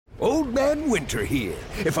Old Man Winter here.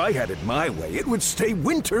 If I had it my way, it would stay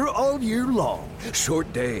winter all year long.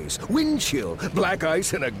 Short days, wind chill, black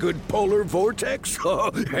ice, and a good polar vortex.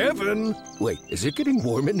 Oh, heaven! Wait, is it getting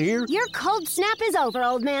warm in here? Your cold snap is over,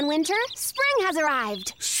 Old Man Winter. Spring has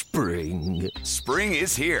arrived. Spring. Spring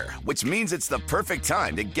is here, which means it's the perfect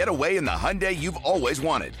time to get away in the Hyundai you've always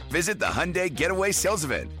wanted. Visit the Hyundai Getaway Sales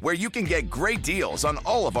Event, where you can get great deals on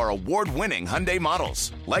all of our award-winning Hyundai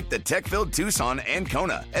models, like the tech-filled Tucson and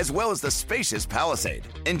Kona, as well as the spacious Palisade.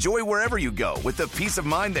 Enjoy wherever you go with the peace of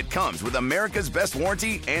mind that comes with America's best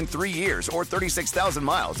warranty and 3 years or 36,000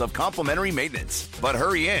 miles of complimentary maintenance. But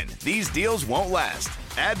hurry in, these deals won't last.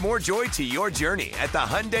 Add more joy to your journey at the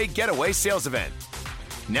Hyundai Getaway Sales Event.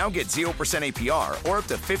 Now get 0% APR or up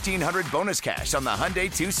to $1,500 bonus cash on the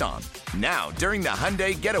Hyundai Tucson. Now, during the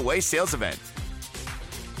Hyundai Getaway Sales Event.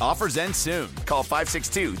 Offers end soon. Call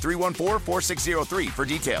 562-314-4603 for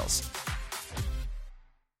details.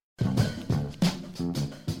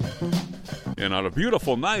 And on a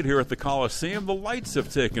beautiful night here at the Coliseum, the lights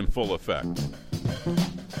have taken full effect.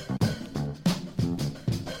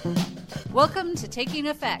 Welcome to Taking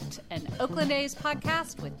Effect, an Oakland A's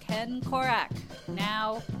podcast with Ken Korak.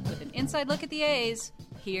 Now, with an inside look at the A's,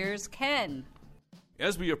 here's Ken.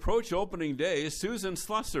 As we approach opening day, Susan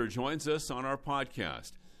Slusser joins us on our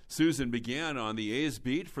podcast. Susan began on the A's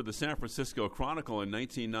beat for the San Francisco Chronicle in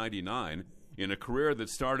 1999 in a career that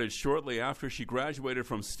started shortly after she graduated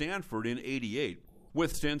from Stanford in '88,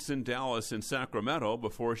 with stints in Dallas and Sacramento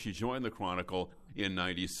before she joined the Chronicle in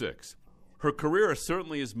 '96. Her career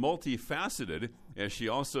certainly is multifaceted, as she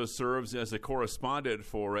also serves as a correspondent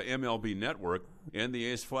for MLB Network and the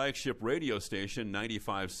A's flagship radio station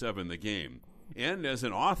 95.7 The Game. And as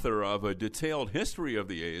an author of a detailed history of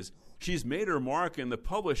the A's, she's made her mark in the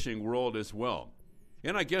publishing world as well.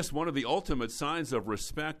 And I guess one of the ultimate signs of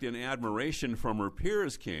respect and admiration from her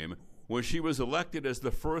peers came when she was elected as the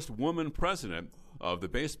first woman president of the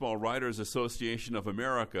Baseball Writers Association of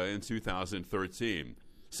America in 2013.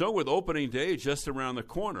 So with opening day just around the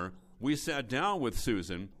corner, we sat down with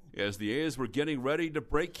Susan as the A's were getting ready to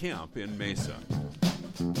break camp in Mesa.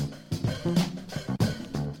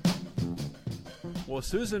 Well,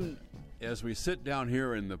 Susan, as we sit down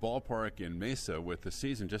here in the ballpark in Mesa with the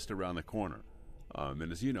season just around the corner, and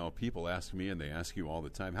as you know, people ask me and they ask you all the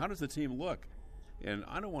time, how does the team look? And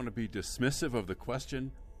I don't want to be dismissive of the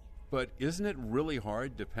question, but isn't it really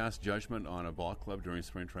hard to pass judgment on a ball club during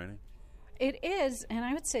spring training? It is, and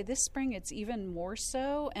I would say this spring it's even more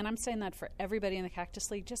so, and I'm saying that for everybody in the Cactus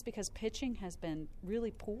League just because pitching has been really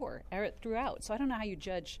poor throughout. So I don't know how you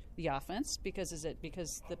judge the offense, because is it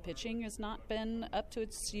because the pitching has not been up to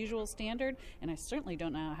its usual standard? And I certainly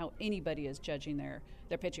don't know how anybody is judging their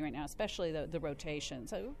pitching right now, especially the rotation.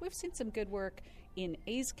 So we've seen some good work in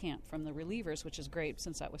A's camp from the relievers, which is great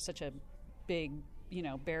since that was such a big,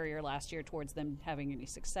 barrier last year towards them having any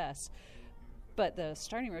success. But the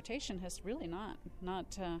starting rotation has really not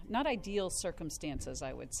ideal circumstances,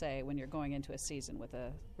 I would say, when you're going into a season with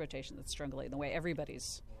a rotation that's struggling the way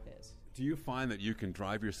everybody's is. Do you find that you can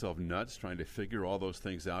drive yourself nuts trying to figure all those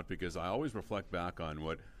things out? Because I always reflect back on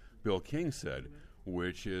what Bill King said,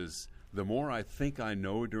 which is the more I think I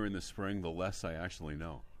know during the spring, the less I actually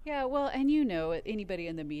know. Yeah, well, and anybody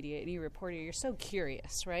in the media, any reporter, you're so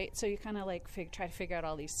curious, right? So you kind of try to figure out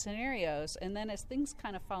all these scenarios, and then as things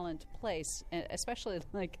kind of fall into place, especially if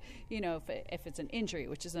it's an injury,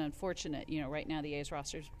 which is unfortunate. Right now the A's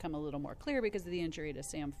roster's become a little more clear because of the injury to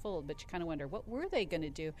Sam Fuld, but you kind of wonder, what were they going to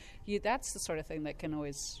do? That's the sort of thing that can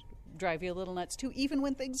always drive you a little nuts too. Even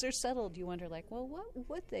when things are settled, you wonder, what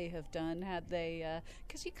would they have done had they?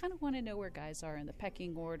 Because you kind of want to know where guys are in the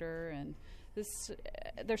pecking order, and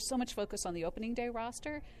there's so much focus on the opening day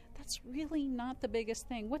roster. That's really not the biggest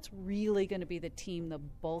thing. What's really going to be the team the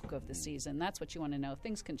bulk of the season? That's what you want to know.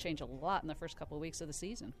 Things can change a lot in the first couple of weeks of the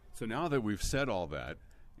season. So now that we've said all that,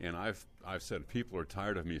 and I've said people are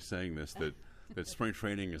tired of me saying this, that spring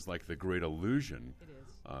training is like the great illusion. It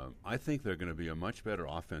is. I think they're going to be a much better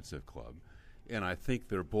offensive club, and I think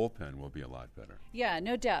their bullpen will be a lot better. Yeah,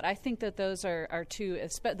 no doubt. I think that those are two.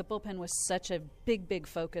 The bullpen was such a big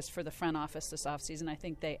focus for the front office this offseason. I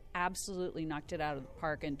think they absolutely knocked it out of the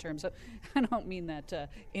park in terms of, I don't mean that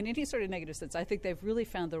in any sort of negative sense. I think they've really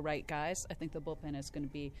found the right guys. I think the bullpen is going to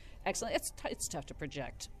be excellent. It's tough to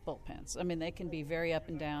project bullpens. I mean, they can be very up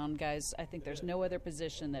and down. Guys, I think there's no other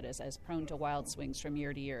position that is as prone to wild swings from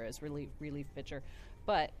year to year as relief pitcher.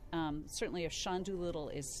 But certainly if Sean Doolittle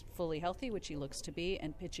is fully healthy, which he looks to be,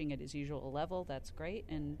 and pitching at his usual level, that's great.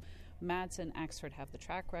 Madsen, Axford have the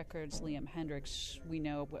track records. Liam Hendriks, we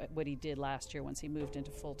know what he did last year once he moved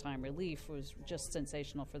into full-time relief, was just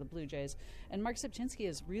sensational for the Blue Jays. And Mark Zipchinski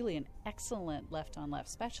is really an excellent left-on-left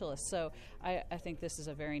specialist. So I think this is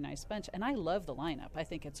a very nice bench. And I love the lineup. I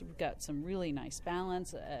think it's got some really nice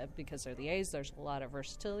balance because they're the A's. There's a lot of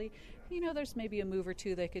versatility. There's maybe a move or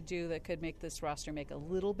two they could do that could make this roster make a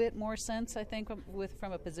little bit more sense, I think,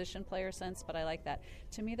 from a position player sense, but I like that.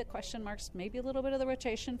 To me, the question marks maybe a little bit of the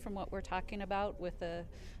rotation from what we're talking about with the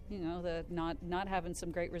not having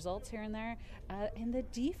some great results here and there. And the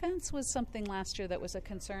defense was something last year that was a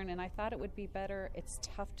concern, and I thought it would be better. It's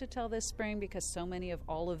tough to tell this spring because so many of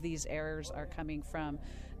all of these errors are coming from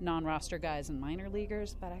non-roster guys and minor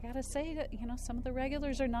leaguers, but I gotta say that some of the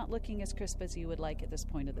regulars are not looking as crisp as you would like at this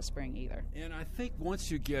point of the spring either. And I think once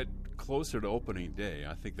you get closer to opening day,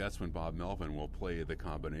 I think that's when Bob Melvin will play the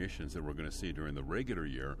combinations that we're going to see during the regular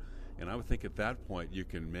year. And I would think at that point you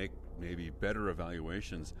can make maybe better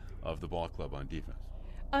evaluations of the ball club on defense.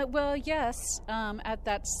 Well, yes. At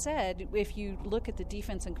that said, if you look at the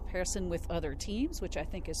defense in comparison with other teams, which I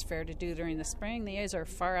think is fair to do during the spring, the A's are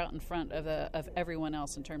far out in front of everyone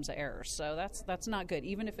else in terms of errors. So that's not good.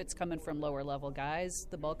 Even if it's coming from lower level guys,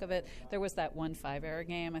 the bulk of it. There was that 1-5 error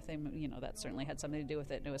game. I think that certainly had something to do with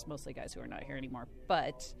it. And it was mostly guys who are not here anymore.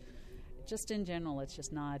 But just in general, it's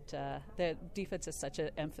just not. The defense is such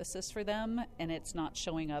an emphasis for them, and it's not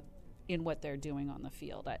showing up in what they're doing on the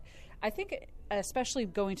field. I think, especially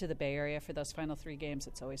going to the Bay Area for those final 3 games,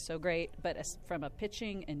 it's always so great. But from a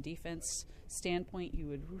pitching and defense standpoint, you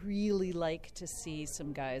would really like to see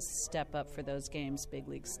some guys step up for those games. Big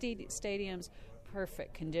league stadiums,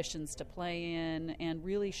 perfect conditions to play in, and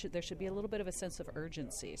really there should be a little bit of a sense of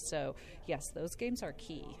urgency. So, yes, those games are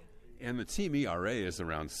key. And the team ERA is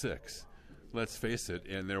around 6. Let's face it,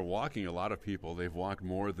 and they're walking a lot of people. They've walked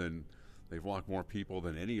more people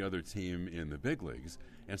than any other team in the big leagues.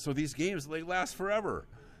 And so these games, they last forever.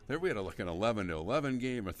 There we had an 11-11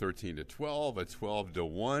 game, a 13-12, a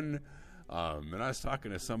 12-1. And I was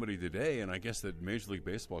talking to somebody today, and I guess that Major League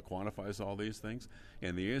Baseball quantifies all these things.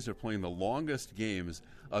 And the A's are playing the longest games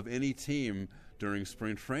of any team during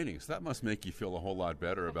spring training. So that must make you feel a whole lot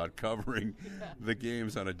better about covering the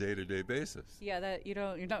games on a day-to-day basis. Yeah, that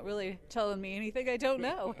you're not really telling me anything I don't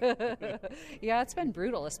know. Yeah, it's been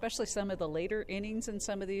brutal, especially some of the later innings in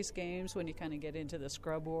some of these games when you kind of get into the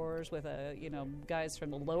scrub wars with guys from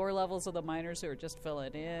the lower levels of the minors who are just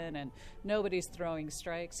filling in and nobody's throwing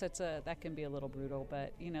strikes. That can be a little brutal,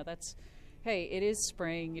 but that's. Hey, it is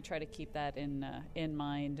spring. You try to keep that in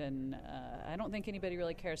mind, and I don't think anybody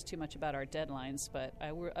really cares too much about our deadlines. But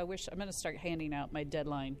I wish I'm going to start handing out my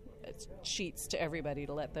deadline sheets to everybody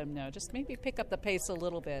to let them know. Just maybe pick up the pace a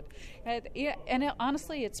little bit.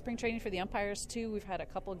 Honestly, it's spring training for the umpires too. We've had a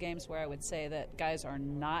couple games where I would say that guys are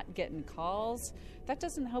not getting calls. That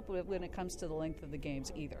doesn't help when it comes to the length of the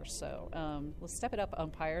games either. So let's step it up,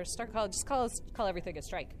 umpires. Just call everything a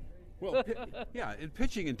strike. Well, yeah, in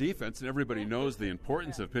pitching and defense, and everybody knows the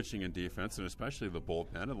importance of pitching and defense, and especially the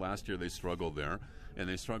bullpen. And last year they struggled there, and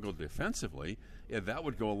they struggled defensively. Yeah, that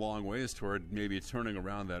would go a long ways toward maybe turning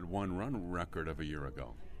around that 1-run record of a year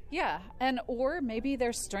ago. Yeah, or maybe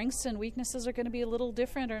their strengths and weaknesses are going to be a little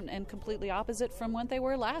different and completely opposite from what they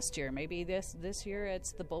were last year. Maybe this year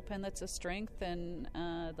it's the bullpen that's a strength and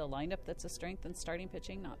the lineup that's a strength, and starting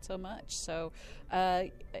pitching not so much. So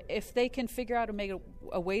if they can figure out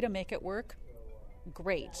a way to make it work,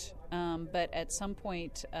 great. But at some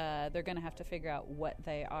point they're going to have to figure out what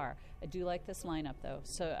they are. I do like this lineup, though,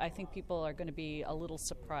 so I think people are going to be a little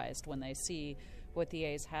surprised when they see what the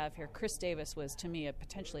A's have here. Chris Davis was, to me,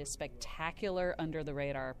 potentially a spectacular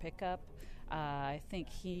under-the-radar pickup. I think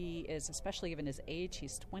he is, especially given his age,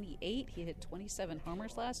 he's 28. He hit 27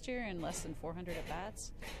 homers last year in less than 400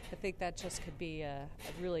 at-bats. I think that just could be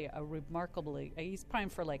really a remarkably – he's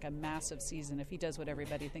primed for like a massive season if he does what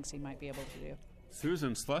everybody thinks he might be able to do.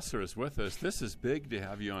 Susan Slusser is with us. This is big to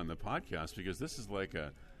have you on the podcast because this is like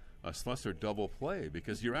a Slusser double play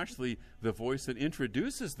because you're actually the voice that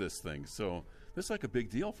introduces this thing. So this is like a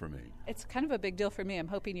big deal for me. It's kind of a big deal for me. I'm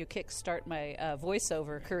hoping you kickstart my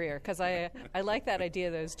voiceover career because I like that idea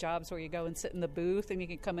of those jobs where you go and sit in the booth and you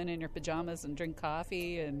can come in your pajamas and drink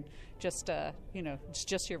coffee and just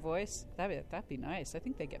your voice. That'd be nice. I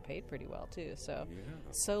think they get paid pretty well too. So,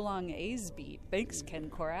 So long A's beat. Thanks,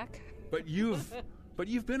 Ken Korak. But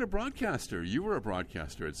you've been a broadcaster. You were a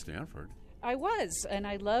broadcaster at Stanford. I was, and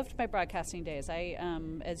I loved my broadcasting days.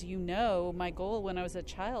 As you know, my goal when I was a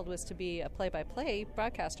child was to be a play-by-play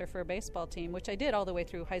broadcaster for a baseball team, which I did all the way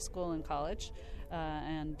through high school and college.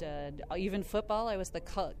 And even football, I was the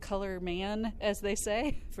color man, as they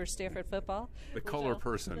say, for Stanford football. The color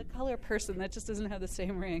person. The color person. That just doesn't have the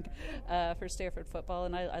same ring for Stanford football.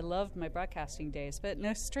 And I loved my broadcasting days. But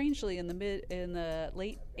no, strangely, in the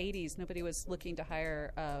late 80s, nobody was looking to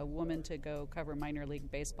hire a woman to go cover minor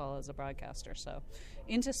league baseball as a broadcaster. So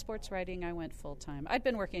into sports writing, I went full time. I'd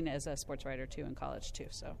been working as a sports writer, too, in college, too.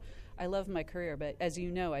 So I love my career. But as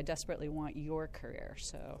you know, I desperately want your career.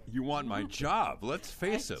 So you want my job. Let's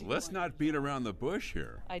face it. Let's not beat around the bush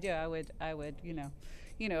here. I do. I would.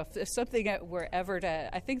 If something were ever to,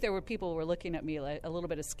 I think there were people who were looking at me like a little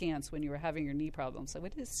bit askance when you were having your knee problems. So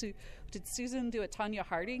what did Susan do a Tanya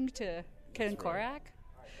Harding to Ken Korak?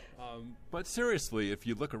 But seriously, if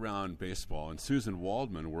you look around baseball, and Susan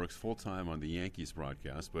Waldman works full-time on the Yankees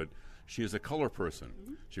broadcast, but she is a color person.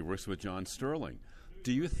 Mm-hmm. She works with John Sterling.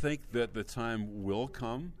 Do you think that the time will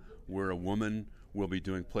come where a woman will be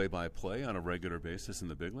doing play-by-play on a regular basis in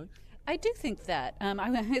the big leagues? I do think that.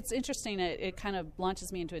 It's interesting. It kind of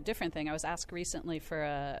launches me into a different thing. I was asked recently for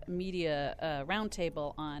a media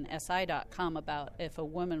roundtable on SI.com about if a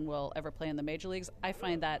woman will ever play in the major leagues. I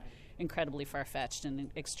find that incredibly far-fetched and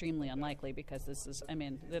extremely unlikely because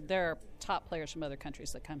there are top players from other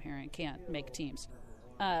countries that come here and can't make teams.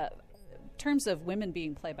 In terms of women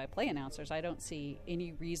being play-by-play announcers, I don't see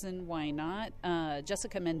any reason why not.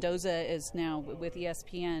 Jessica Mendoza is now with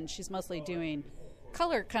ESPN. She's mostly doing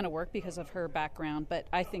color kind of work because of her background, but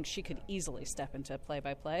I think she could easily step into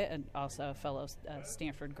play-by-play, and also a fellow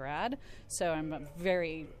Stanford grad. So I'm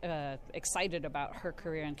very excited about her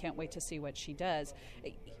career and can't wait to see what she does.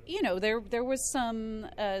 There was some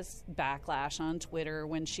backlash on Twitter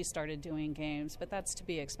when she started doing games, but that's to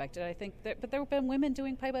be expected. I think but there have been women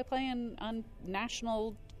doing play-by-play on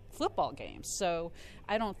national football games, so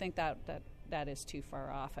I don't think that is too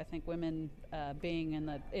far off. I think women being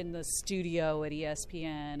in the studio at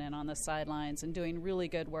ESPN and on the sidelines and doing really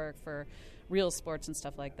good work for real sports and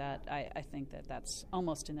stuff like that, I think that's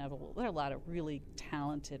almost inevitable. There are a lot of really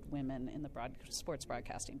talented women in the sports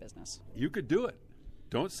broadcasting business. You could do it.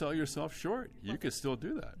 Don't sell yourself short. You could still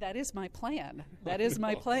do that. That is my plan. That is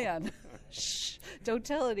my plan. Shh, don't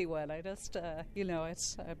tell anyone. I just,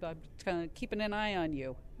 I'm kind of keeping an eye on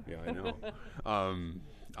you. Yeah, I know.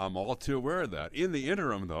 I'm all too aware of that. In the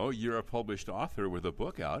interim, though, you're a published author with a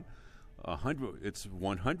book out. It's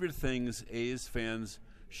 100 Things A's Fans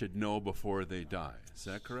Should Know Before They Die. Is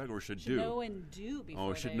that correct? Or should do? Know and do before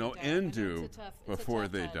they die. Should know and do before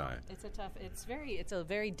they die. It's a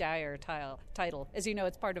very dire title. As you know,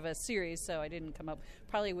 it's part of a series, so I didn't come up.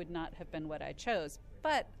 Probably would not have been what I chose.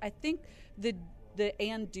 But I think the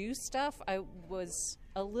and do stuff was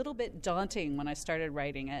a little bit daunting when I started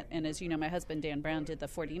writing it. And as you know, my husband, Dan Brown, did the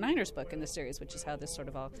 49ers book in the series, which is how this sort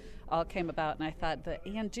of all came about. And I thought, the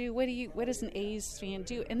and do, what does an A's fan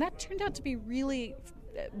do? And that turned out to be really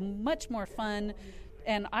much more fun.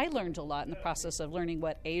 And I learned a lot in the process of learning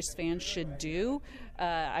what A's fans should do.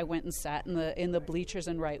 I went and sat in the bleachers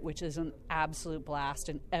and write, which is an absolute blast,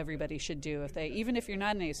 and everybody should do. Even if you're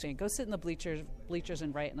not an A's fan, go sit in the bleachers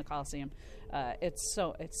and write in the Coliseum. It's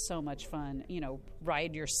so much fun.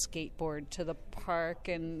 Ride your skateboard to the park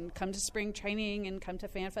and come to spring training and come to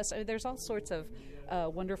FanFest. There's all sorts of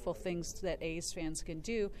wonderful things that A's fans can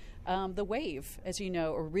do. The wave, as you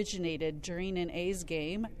know, originated during an A's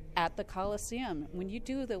game at the Coliseum. When you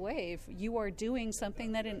do the wave, you are doing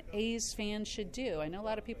something that an A's fan should do. I know a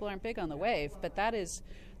lot of people aren't big on the wave, but that is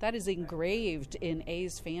engraved in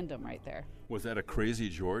A's fandom right there. Was that a Crazy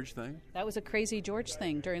George thing? That was a Crazy George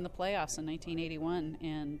thing during the playoffs in 1981,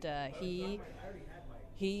 and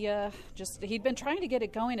he'd been trying to get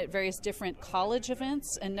it going at various different college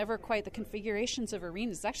events and never quite the configurations of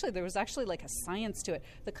arenas. There was actually like a science to it.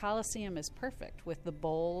 The Coliseum is perfect with the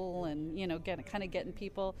bowl and, getting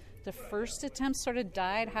people. The first attempt sort of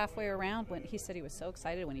died halfway around when he said he was so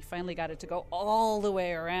excited when he finally got it to go all the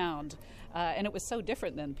way around. And it was so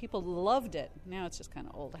different then. People loved it. Now it's just kind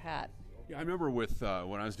of old hat. Yeah, I remember when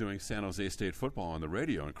I was doing San Jose State football on the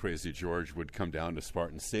radio, and Crazy George would come down to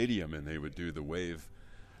Spartan Stadium and they would do the wave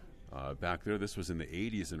back there. This was in the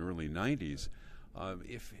 80s and early 90s.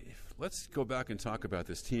 If let's go back and talk about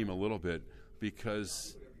this team a little bit,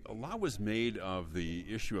 because a lot was made of the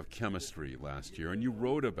issue of chemistry last year, and you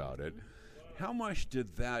wrote about it. How much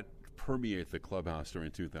did that permeate the clubhouse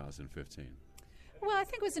during 2015? Well, I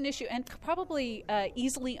think it was an issue, and probably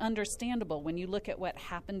easily understandable when you look at what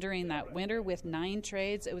happened during that winter with 9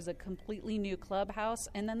 trades. It was a completely new clubhouse,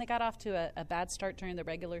 and then they got off to a bad start during the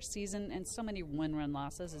regular season, and so many win-run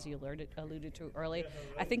losses, as you alluded to early.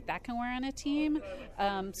 I think that can wear on a team.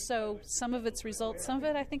 So some of its results, some of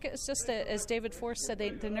it, I think it's just, as David Force said,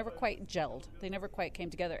 they never quite gelled. They never quite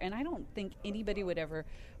came together, and I don't think anybody would ever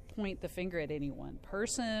point the finger at any one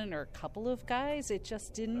person or couple of guys. It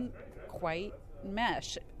just didn't quite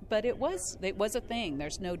mesh, but it was a thing.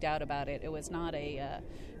 There's no doubt about it. It was not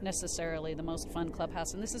necessarily the most fun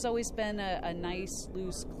clubhouse, and this has always been a nice,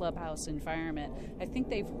 loose clubhouse environment. I think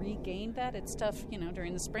they've regained that. It's tough,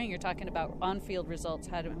 during the spring. You're talking about on-field results.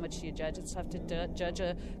 How much do you judge? It's tough to judge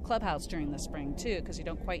a clubhouse during the spring too, because you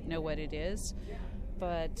don't quite know what it is.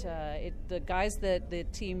 But the guys that the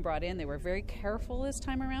team brought in, they were very careful this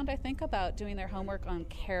time around, I think, about doing their homework on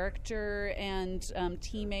character and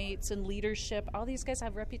teammates and leadership. All these guys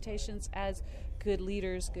have reputations as good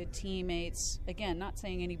leaders, good teammates. Again, not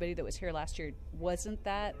saying anybody that was here last year wasn't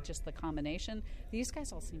that, just the combination. These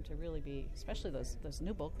guys all seem to really be, especially those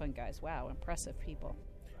new bullpen guys, wow, impressive people.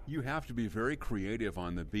 You have to be very creative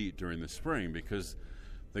on the beat during the spring because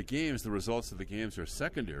the results of the games are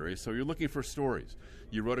secondary, so you're looking for stories.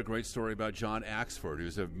 You wrote a great story about John Axford,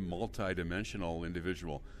 who's a multi-dimensional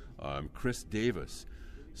individual, Chris Davis.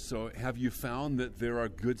 So have you found that there are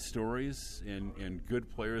good stories and good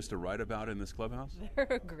players to write about in this clubhouse? There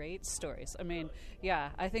are great stories. I mean,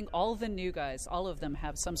 yeah, I think all the new guys, all of them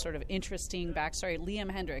have some sort of interesting backstory. Liam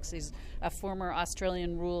Hendriks, he's a former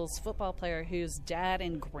Australian rules football player whose dad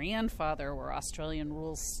and grandfather were Australian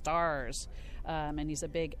rules stars. And he's a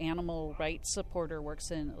big animal rights supporter,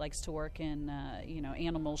 likes to work in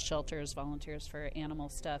animal shelters, volunteers for animal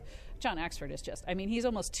stuff. John Axford is he's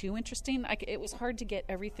almost too interesting. It was hard to get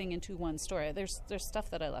everything into one story. There's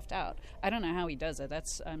stuff that I left out. I don't know how he does it.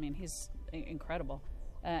 He's incredible.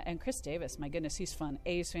 And Chris Davis, my goodness, he's fun.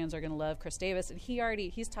 A's fans are going to love Chris Davis. And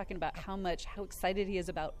he's talking about how excited he is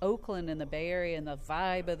about Oakland and the Bay Area and the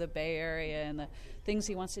vibe of the Bay Area and the things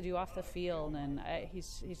he wants to do off the field. And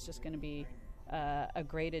he's just going to be a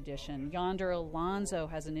great addition. Yonder Alonso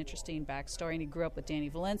has an interesting backstory, and he grew up with Danny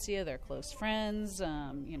Valencia. They're close friends.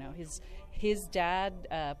 His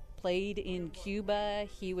dad played in Cuba.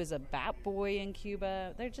 He was a bat boy in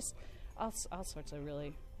Cuba. They're just all sorts of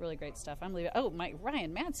really, really great stuff. I'm leaving.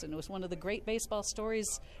 Ryan Madsen was one of the great baseball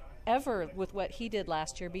stories ever with what he did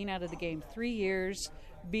last year, being out of the game 3 years,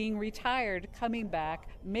 being retired, coming back,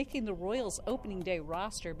 making the Royals opening day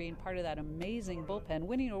roster, being part of that amazing bullpen,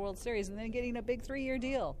 winning a World Series, and then getting a big 3-year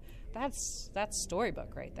deal. That's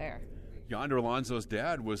storybook right there. Yonder Alonso's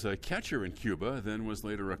dad was a catcher in Cuba, then was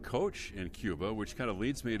later a coach in Cuba, which kind of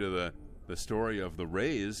leads me to the story of the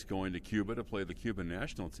Rays going to Cuba to play the Cuban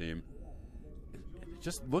national team.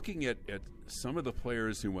 Just looking at some of the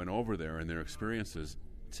players who went over there and their experiences,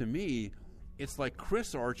 to me, it's like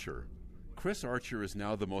Chris Archer. Chris Archer is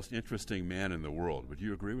now the most interesting man in the world. Would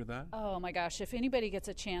you agree with that? Oh my gosh! If anybody gets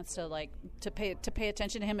a chance to pay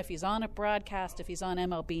attention to him, if he's on a broadcast, if he's on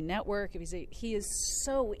MLB Network, he is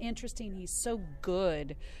so interesting. He's so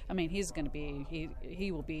good. I mean,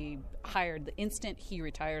 he will be hired the instant he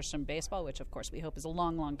retires from baseball, which of course we hope is a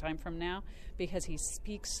long, long time from now, because he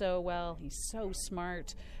speaks so well. He's so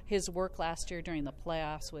smart. His work last year during the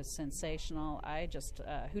playoffs was sensational.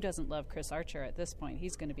 Who doesn't love Chris Archer at this point?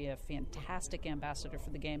 He's going to be a fantastic ambassador for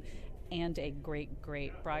the game and a great,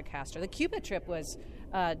 great broadcaster. The Cuba trip was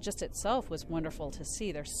just itself was wonderful to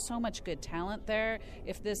see. There's so much good talent there.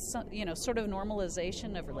 If this sort of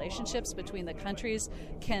normalization of relationships between the countries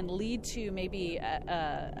can lead to maybe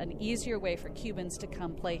an easier way for Cubans to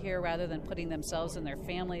come play here rather than putting themselves and their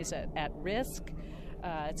families at risk,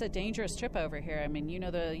 it's a dangerous trip over here. I mean,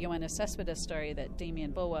 the Yoenis Cespedes story that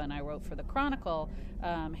Damian Bulwa and I wrote for the Chronicle.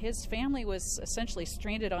 His family was essentially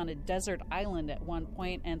stranded on a desert island at one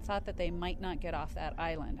point and thought that they might not get off that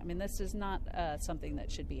island. I mean, this is not something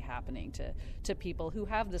that should be happening to people who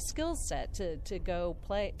have the skill set to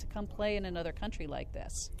come play in another country like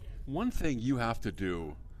this. One thing you have to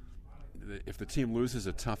do if the team loses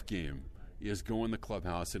a tough game is go in the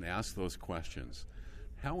clubhouse and ask those questions.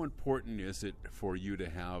 How important is it for you to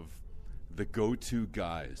have the go-to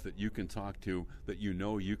guys that you can talk to, that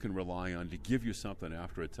you can rely on to give you something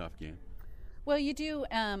after a tough game? Well, you do.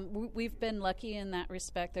 We've been lucky in that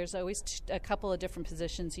respect. There's always a couple of different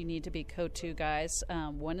positions you need to be go-to guys.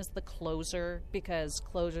 One is the closer, because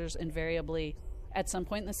closers invariably, at some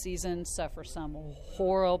point in the season, suffer some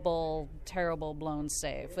horrible, terrible blown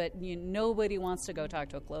save. But nobody wants to go talk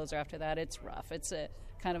to a closer after that. It's rough. It's a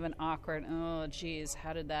kind of an awkward, oh, geez,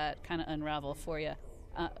 how did that kind of unravel for you?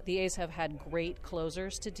 The A's have had great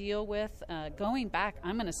closers to deal with. Going back,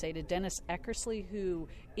 I'm going to say to Dennis Eckersley, who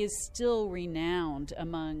is still renowned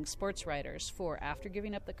among sports writers for, after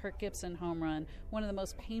giving up the Kirk Gibson home run, one of the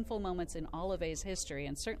most painful moments in all of A's history,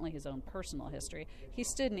 and certainly his own personal history. He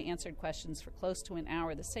stood and answered questions for close to an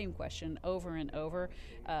hour, the same question over and over,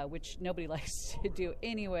 which nobody likes to do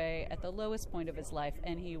anyway, at the lowest point of his life,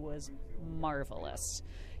 and he was marvelous.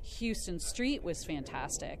 Houston Street was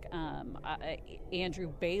fantastic.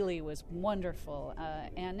 Andrew Bailey was wonderful.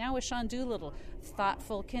 And now with Sean Doolittle,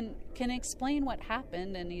 thoughtful, can explain what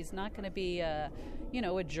happened, and he's not going to be a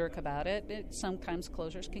jerk about it. Sometimes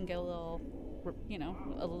closers can get a little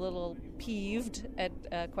peeved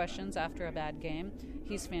at questions after a bad game.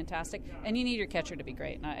 He's fantastic. And you need your catcher to be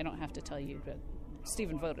great. And I don't have to tell you, but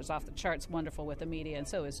Stephen Vogt is off the charts wonderful with the media, and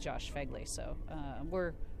so is Josh Fegley. So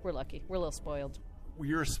we're lucky. We're a little spoiled.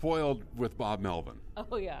 You're spoiled with Bob Melvin.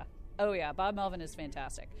 Oh yeah. Bob Melvin is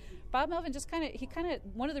fantastic. Bob Melvin just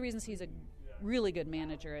one of the reasons he's a really good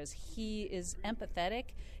manager is he is empathetic.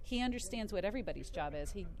 He understands what everybody's job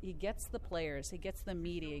is. He gets the players, he gets the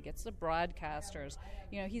media, he gets the broadcasters.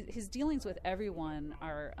 His dealings with everyone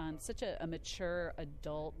are on such a mature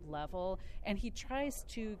adult level, and he tries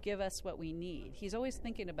to give us what we need. He's always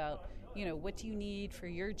thinking about, what do you need for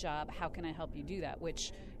your job? How can I help you do that?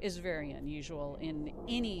 Which is very unusual in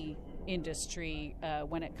any industry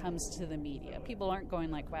when it comes to the media. People aren't going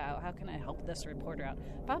like, wow, how can I help this reporter out?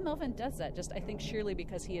 Bob Melvin does that, just I think surely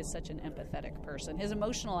because he is such an empathetic person. His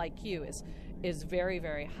emotional IQ is very,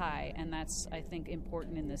 very high, and that's, I think,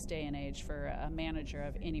 important in this day and age for a manager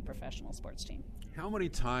of any professional sports team. How many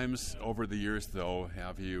times over the years, though,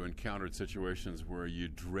 have you encountered situations where you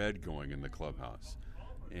dread going in the clubhouse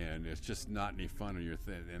and it's just not any fun,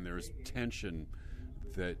 and there's tension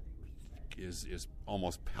that is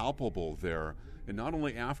almost palpable there, and not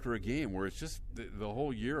only after a game where it's just the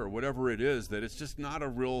whole year or whatever it is, that it's just not a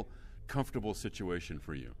real comfortable situation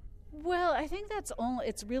for you? Well, I think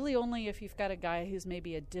it's really only if you've got a guy who's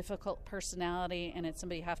maybe a difficult personality and it's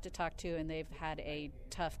somebody you have to talk to and they've had a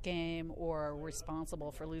tough game or are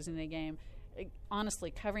responsible for losing the game.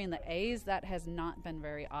 Honestly, covering the A's, that has not been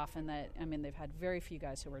very often. They've had very few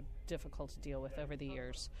guys who were difficult to deal with over the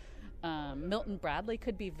years. Milton Bradley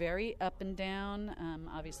could be very up and down.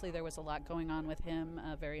 Obviously, there was a lot going on with him,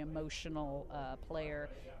 a very emotional player.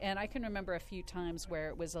 And I can remember a few times where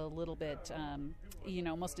it was a little bit,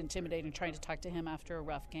 almost intimidating trying to talk to him after a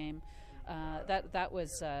rough game. That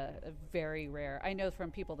was very rare. I know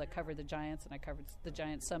from people that covered the Giants, and I covered the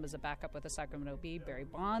Giants some as a backup with the Sacramento Bee, Barry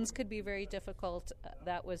Bonds could be very difficult.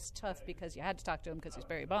 That was tough because you had to talk to him because he's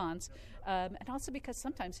Barry Bonds, and also because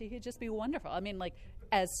sometimes he could just be wonderful.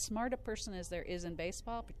 As smart a person as there is in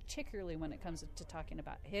baseball, particularly when it comes to talking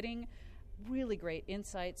about hitting, really great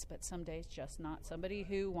insights, but some days just not somebody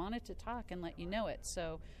who wanted to talk and let you know it.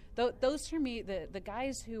 So those for me, the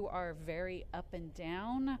guys who are very up and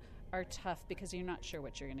down are tough because you're not sure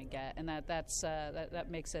what you're going to get, and that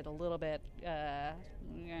makes it a little bit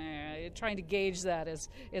trying to gauge that is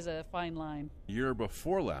a fine line. Year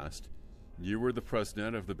before last, you were the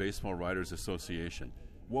president of the Baseball Writers Association.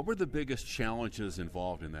 What were the biggest challenges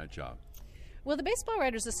involved in that job? Well, the Baseball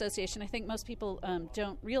Writers Association, I think most people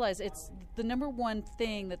don't realize, it's the number one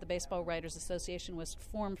thing that the Baseball Writers Association was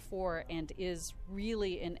formed for and is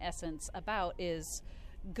really, in essence, about is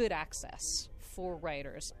good access for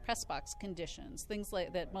writers, press box conditions, things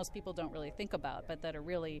like that most people don't really think about, but that are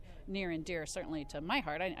really near and dear, certainly to my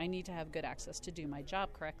heart. I need to have good access to do my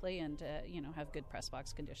job correctly and have good press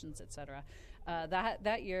box conditions, etc.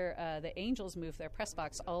 That year, the Angels moved their press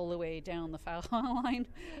box all the way down the foul line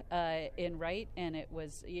in right, and it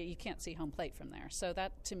was you can't see home plate from there. So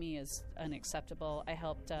that to me is unacceptable. I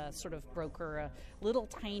helped sort of broker a little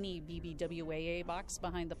tiny BBWAA box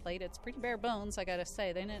behind the plate. It's pretty bare bones, I got to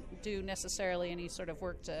say. They didn't do necessarily any sort of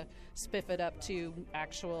work to spiff it up to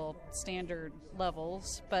actual standard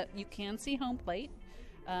levels, but you can see home plate.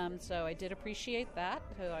 So I did appreciate that.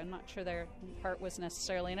 I'm not sure their part was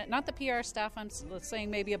necessarily in it. Not the PR staff. I'm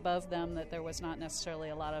saying maybe above them that there was not necessarily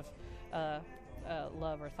a lot of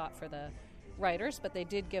love or thought for the writers, but they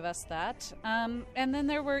did give us that. And then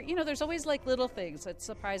there were, there's always like little things. It's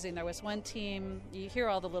surprising. There was one team, you hear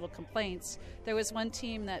all the little complaints. There was one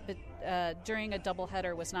team that during a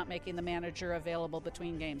doubleheader was not making the manager available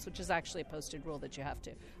between games, which is actually a posted rule that you have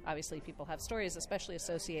to. Obviously, people have stories, especially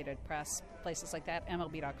Associated Press, places like that,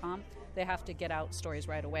 MLB.com. They have to get out stories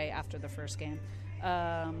right away after the first game.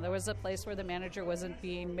 There was a place where the manager wasn't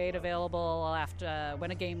being made available after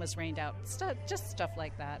when a game was rained out. Just stuff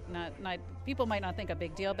like that. Not people might not think a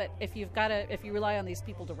big deal, but if you rely on these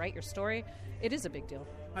people to write your story, it is a big deal.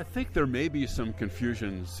 I think there may be some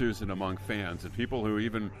confusion, Susan, among fans and people who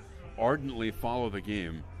even ardently follow the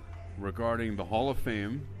game regarding the Hall of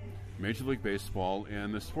Fame, Major League Baseball,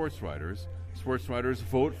 and the sports writers. Sports writers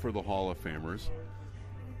vote for the Hall of Famers.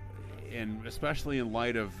 And especially in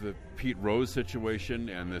light of the Pete Rose situation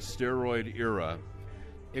and the steroid era,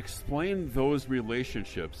 explain those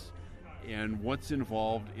relationships and what's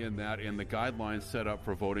involved in that and the guidelines set up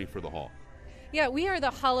for voting for the Hall. Yeah, we are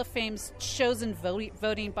the Hall of Fame's chosen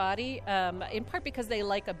voting body, in part because they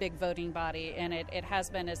like a big voting body, and it has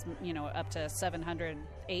been as up to 700,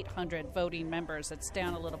 800 voting members. It's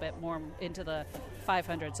down a little bit more into the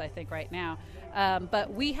 500s, I think, right now.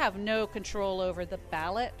 But we have no control over the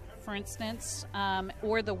ballot, for instance,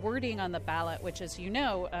 or the wording on the ballot, which, as you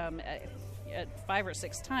know, 5 or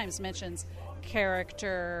 6 times mentions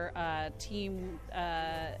character, team,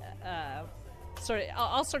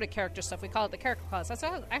 all sort of character stuff. We call it the character clause. That's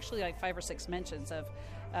actually like 5 or 6 mentions of,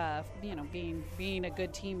 being a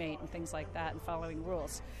good teammate and things like that and following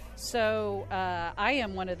rules. So I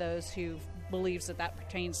am one of those who believes that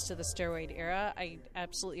pertains to the steroid era. I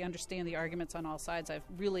absolutely understand the arguments on all sides. I've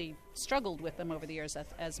really struggled with them over the years,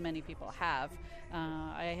 as many people have.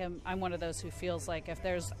 I'm one of those who feels like if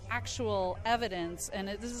there's actual evidence, and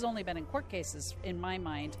this has only been in court cases in my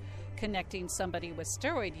mind, connecting somebody with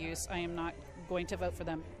steroid use, I am not going to vote for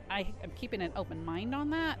them. I am keeping an open mind on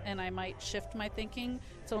that, and I might shift my thinking.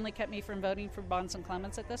 It's only kept me from voting for Bonds and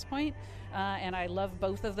Clemens at this point, and I love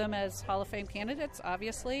both of them as Hall of Fame candidates,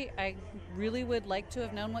 obviously. I really would like to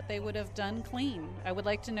have known what they would have done clean. I would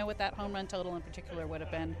like to know what that home run total in particular would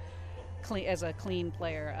have been clean, as a clean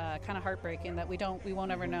player. Kind of heartbreaking that we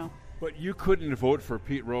won't ever know. But you couldn't vote for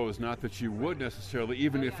Pete Rose, not that you would necessarily,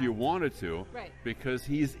 even if you wanted to, right, because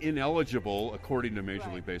he's ineligible according to Major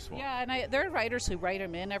League Baseball. Yeah, and there are writers who write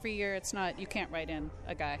him in every year. It's not, you can't write in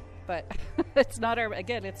a guy, but it's not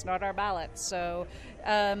our ballot. So,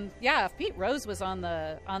 if Pete Rose was on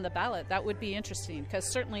the ballot, that would be interesting, because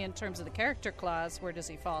certainly in terms of the character clause, where does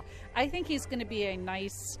he fall? I think he's going to be a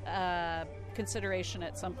nice consideration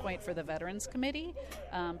at some point for the Veterans Committee,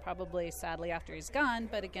 probably sadly after he's gone.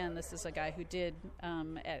 But again, this is a guy who did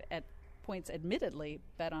at points admittedly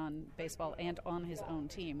bet on baseball and on his own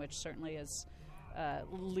team, which certainly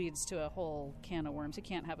leads to a whole can of worms. You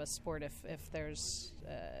can't have a sport if there's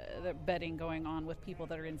betting going on with people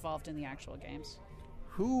that are involved in the actual games.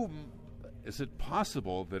 Is it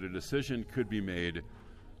possible that a decision could be made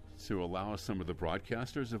to allow some of the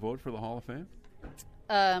broadcasters to vote for the Hall of Fame?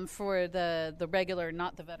 For the regular,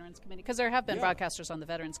 not the Veterans Committee, because there have been broadcasters on the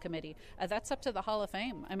Veterans Committee. That's up to the Hall of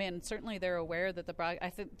Fame. I mean, certainly they're aware that I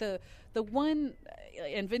think the one,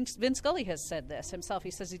 and Vince Scully has said this himself.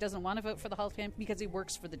 He says he doesn't want to vote for the Hall of Fame because he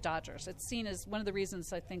works for the Dodgers. It's seen as one of the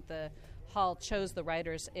reasons I think the Hall chose the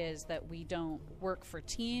writers is that we don't work for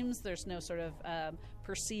teams. There's no sort of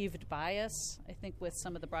perceived bias, I think, with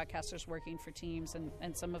some of the broadcasters working for teams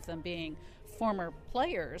and some of them being former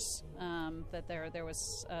players, that there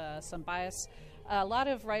was some bias. A lot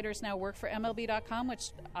of writers now work for MLB.com,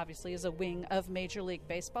 which obviously is a wing of Major League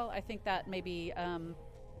Baseball. I think that maybe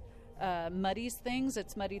muddies things.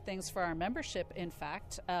 It's muddied things for our membership, in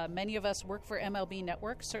fact. Many of us work for MLB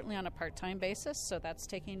Network, certainly on a part-time basis, so that's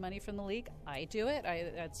taking money from the league. I do it.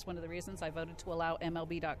 That's one of the reasons I voted to allow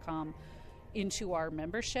MLB.com into our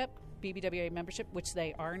membership, BBWA membership, which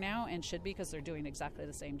they are now and should be, because they're doing exactly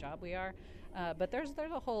the same job we are. But there's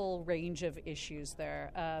a whole range of issues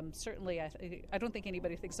there. Certainly, I don't think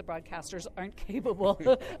anybody thinks the broadcasters aren't capable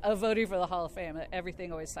of voting for the Hall of Fame.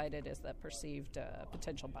 Everything always cited is that perceived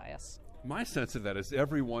potential bias. My sense of that is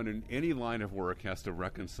everyone in any line of work has to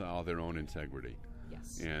reconcile their own integrity.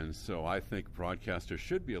 Yes. And so I think broadcasters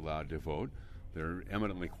should be allowed to vote. They're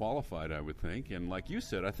eminently qualified, I would think. And like you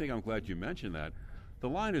said, I think I'm glad you mentioned that. The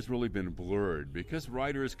line has really been blurred because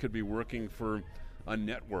writers could be working for a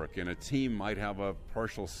network, and a team might have a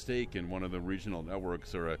partial stake in one of the regional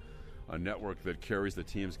networks, or a network that carries the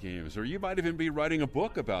team's games. Or you might even be writing a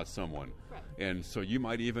book about someone. Right. And so you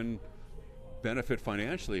might even benefit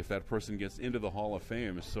financially if that person gets into the Hall of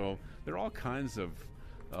Fame. So there are all kinds of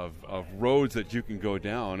roads that you can go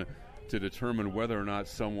down to determine whether or not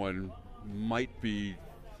someone might be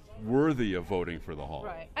worthy of voting for the Hall.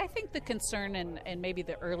 Right. I think the concern in maybe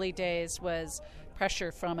the early days was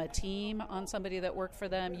pressure from a team on somebody that worked for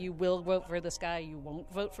them. You will vote for this guy. You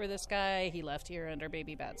won't vote for this guy. He left here under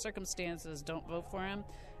maybe bad circumstances. Don't vote for him.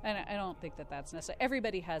 And I don't think that that's necessary.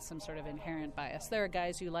 Everybody has some sort of inherent bias. There are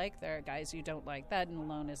guys you like, there are guys you don't like. That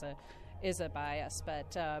alone is a bias.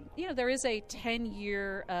 But, there is a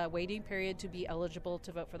 10-year waiting period to be eligible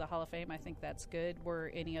to vote for the Hall of Fame. I think that's good.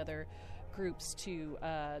 Were any other groups to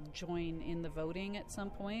join in the voting at some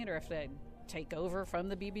point, or if they take over from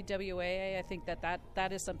the BBWAA, I think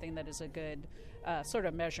that is something that is a good sort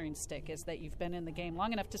of measuring stick, is that you've been in the game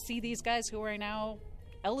long enough to see these guys who are now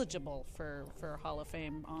eligible for Hall of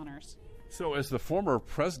Fame honors. So as the former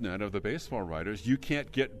president of the baseball writers, you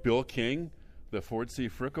can't get Bill King the Ford C.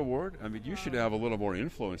 Frick Award? I mean, you should have a little more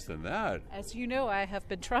influence than that. As you know, I have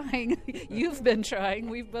been trying. You've been trying.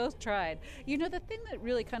 We've both tried. You know, the thing that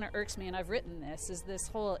really kind of irks me, and I've written this, is this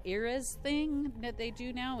whole eras thing that they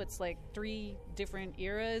do now. It's like 3 different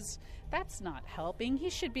eras. That's not helping. He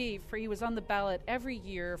should be free. He was on the ballot every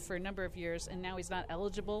year for a number of years, and now he's not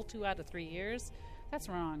eligible 2 out of 3 years. That's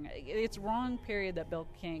wrong. It's wrong, period, that Bill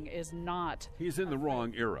King is not. He's in the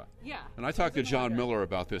wrong era. Yeah. And I talked to John Miller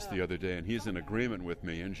about this the other day, and he's in agreement with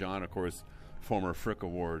me. And John, of course, former Frick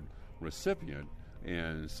Award recipient.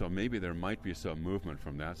 And so maybe there might be some movement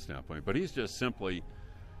from that standpoint. But he's just simply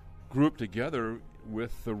grouped together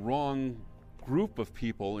with the wrong group of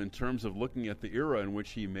people in terms of looking at the era in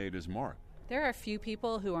which he made his mark. There are few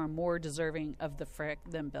people who are more deserving of the Frick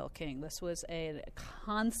than Bill King. This was a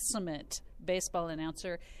consummate baseball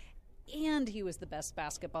announcer, and he was the best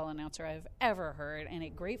basketball announcer I've ever heard, and a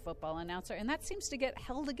great football announcer, and that seems to get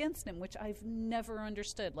held against him, which I've never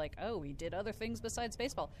understood. Like, oh, he did other things besides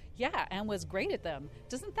baseball. Yeah, and was great at them.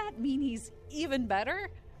 Doesn't that mean he's even better?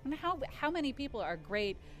 I mean, how many people are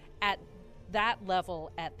great at that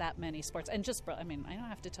level at that many sports? And just, I mean, I don't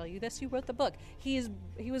have to tell you this. You wrote the book. He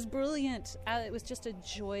was brilliant. It was just a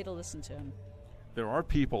joy to listen to him. There are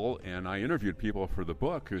people, and I interviewed people for the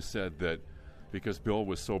book, who said that because Bill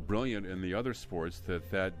was so brilliant in the other sports,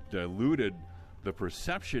 that diluted the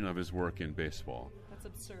perception of his work in baseball. That's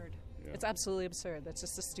absurd. Yeah. It's absolutely absurd. That's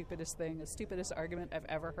just the stupidest thing, the stupidest argument I've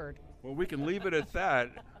ever heard. Well, we can leave it at that.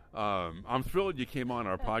 I'm thrilled you came on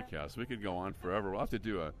our podcast. We could go on forever. We'll have to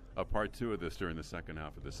do a part 2 of this during the second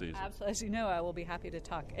half of the season. Absolutely. As you know, I will be happy to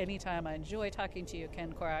talk anytime. I enjoy talking to you,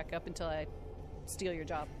 Ken Korach, up until I steal your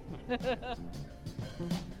job.